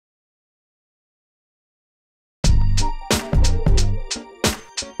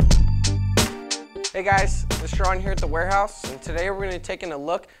Hey guys, this is Sean here at the warehouse, and today we're going to be taking a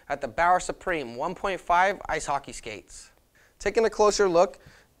look at the Bauer Supreme 1.5 ice hockey skates. Taking a closer look,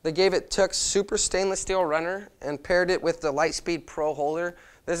 they gave it Tuck's super stainless steel runner and paired it with the Lightspeed Pro holder.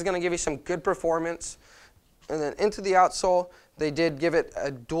 This is going to give you some good performance. And then into the outsole, they did give it a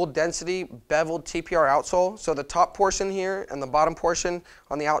dual density beveled TPR outsole. So the top portion here and the bottom portion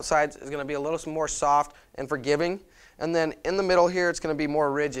on the outsides is going to be a little more soft and forgiving. And then in the middle here, it's going to be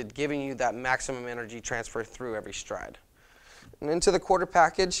more rigid, giving you that maximum energy transfer through every stride. And into the quarter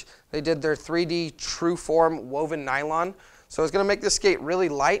package, they did their 3D Truefoem woven nylon. So it's going to make this skate really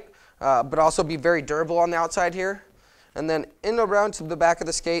light, but also be very durable on the outside here. And then in around to the back of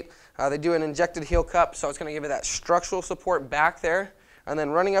the skate, they do an injected heel cup, so it's going to give it that structural support back there. And then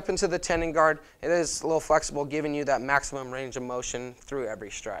running up into the tendon guard, it is a little flexible, giving you that maximum range of motion through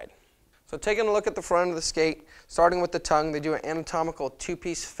every stride. So taking a look at the front of the skate, starting with the tongue, they do an anatomical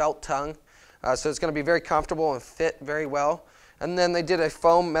two-piece felt tongue. So it's going to be very comfortable and fit very well. And then they did a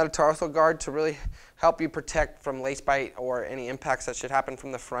foam metatarsal guard to really help you protect from lace bite or any impacts that should happen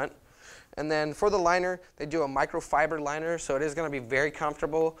from the front. And then for the liner, they do a microfiber liner, so it is going to be very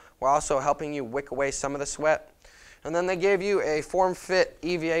comfortable while also helping you wick away some of the sweat. And then they gave you a form-fit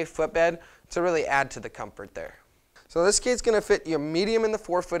EVA footbed to really add to the comfort there. So this skate's going to fit you medium in the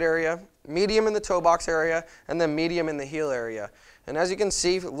forefoot area, medium in the toe box area, and then medium in the heel area. And as you can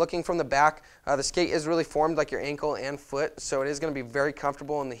see, looking from the back, the skate is really formed like your ankle and foot, so it is going to be very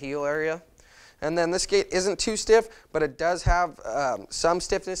comfortable in the heel area. And then this skate isn't too stiff, but it does have some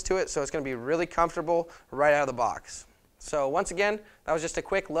stiffness to it, so it's going to be really comfortable right out of the box. So once again, that was just a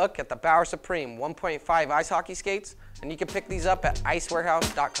quick look at the Bauer Supreme 1.5 ice hockey skates, and you can pick these up at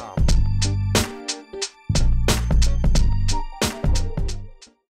icewarehouse.com.